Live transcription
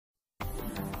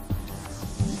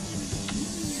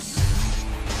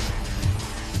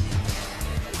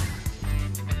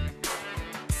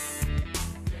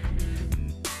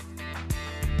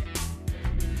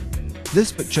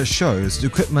This picture shows the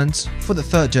equipment for the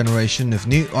third generation of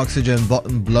new oxygen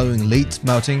bottom blowing lead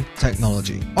smelting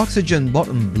technology. Oxygen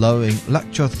bottom blowing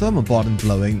electrothermal bottom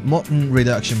blowing molten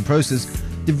reduction process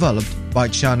developed by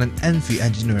China ENFI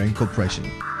Engineering Corporation.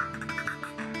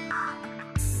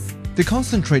 The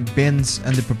concentrate bins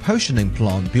and the proportioning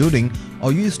plant building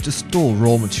are used to store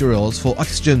raw materials for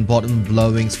oxygen bottom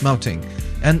blowing smelting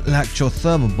and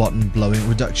electrothermal bottom blowing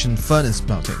reduction furnace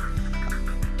smelting.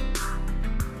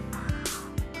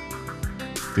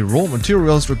 The raw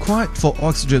materials required for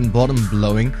oxygen bottom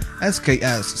blowing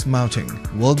SKS smelting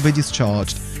will be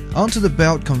discharged onto the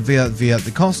belt conveyor via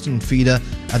the constant feeder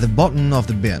at the bottom of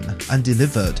the bin and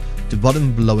delivered to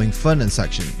bottom blowing furnace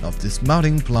section of the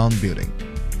smelting plant building.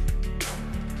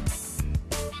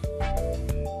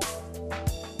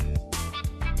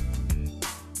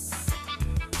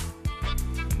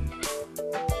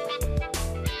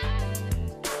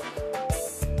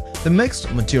 The mixed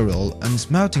material and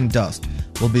smelting dust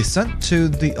will be sent to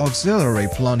the auxiliary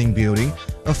planting building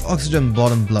of oxygen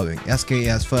bottom blowing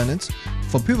SKS furnace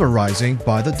for pulverizing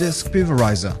by the disc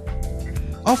pulverizer.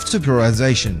 After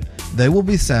pulverization, they will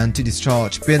be sent to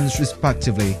discharge bins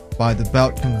respectively by the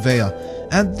belt conveyor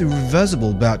and the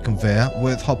reversible belt conveyor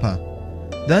with hopper,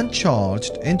 then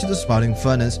charged into the smelting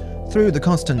furnace through the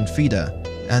constant feeder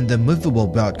and the movable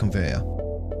belt conveyor.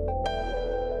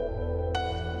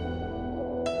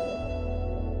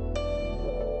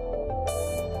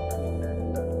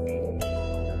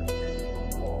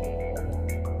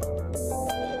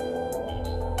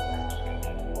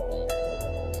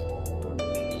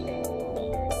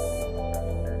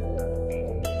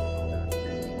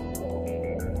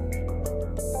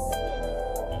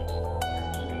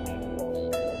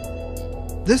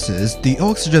 This is the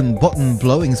oxygen bottom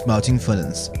blowing smelting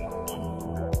furnace.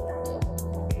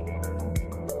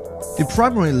 The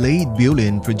primary lead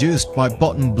boolean produced by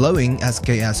bottom blowing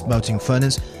SKS smelting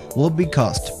furnace will be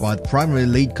cast by the primary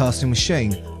lead casting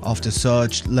machine after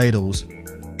surged ladles.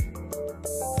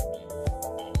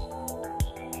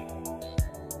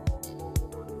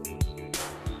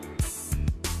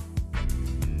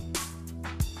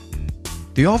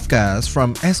 The off-gas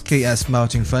from SKS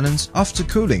smelting furnace after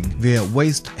cooling via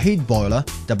waste heat boiler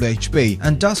 (WHB)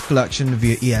 and dust collection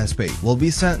via ESP will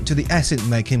be sent to the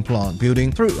acid-making plant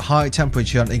building through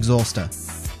high-temperature exhauster.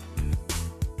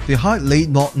 The high lead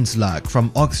molten slag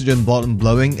from oxygen bottom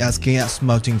blowing SKS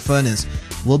smelting furnace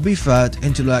will be fed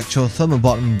into electrothermal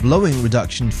bottom blowing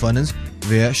reduction furnace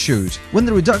via chute. When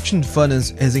the reduction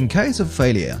furnace is in case of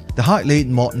failure, the high lead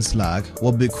molten slag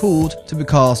will be cooled to be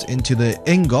cast into the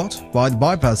ingot by the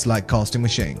bypass slag casting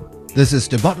machine. This is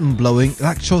the bottom blowing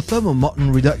electrothermal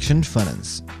molten reduction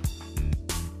furnace.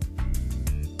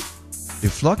 The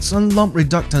flux and lump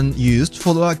reductant used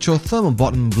for the electrothermal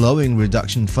bottom blowing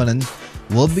reduction furnace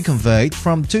will be conveyed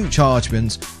from two charge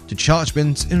bins to charge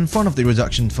bins in front of the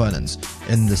reduction furnace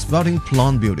in the smelting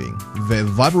plant building via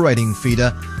vibrating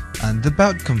feeder and the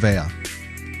belt conveyor,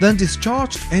 then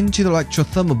discharged into the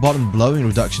electrothermal bottom blowing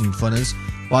reduction furnace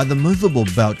by the movable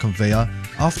belt conveyor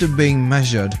after being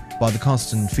measured by the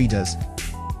constant feeders.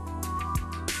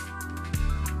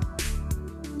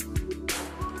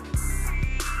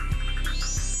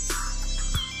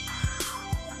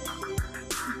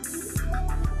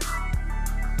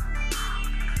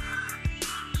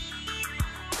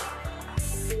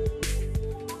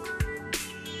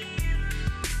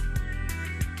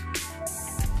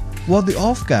 While the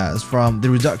off-gas from the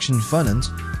reduction furnace,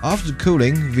 after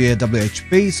cooling via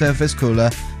WHB surface cooler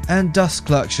and dust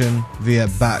collection via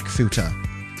back filter,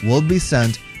 will be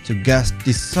sent to gas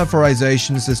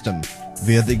desulfurization system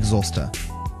via the exhauster.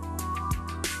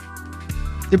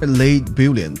 The lead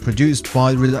boolean produced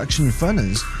by the reduction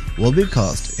furnace will be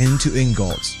cast into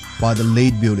ingots by the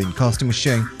lead boolean casting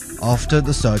machine after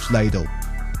the surge ladle.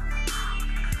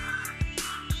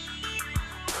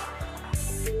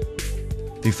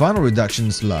 The final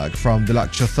reduction slag from the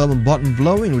electrothermal bottom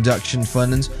blowing reduction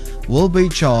furnace will be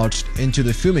charged into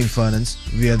the fuming furnace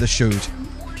via the chute.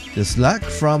 The slag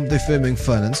from the fuming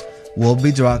furnace will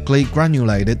be directly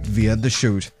granulated via the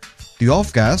chute. The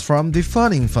off-gas from the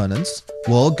furning furnace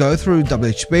will go through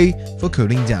WHB for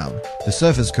cooling down, the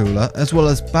surface cooler as well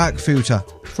as back filter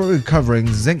for recovering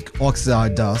zinc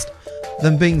oxide dust,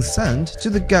 then being sent to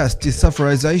the gas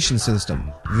desulfurization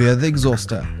system via the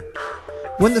exhauster.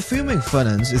 When the fuming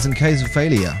furnace is in case of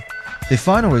failure, the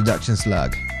final reduction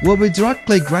slag will be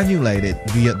directly granulated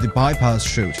via the bypass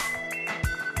chute.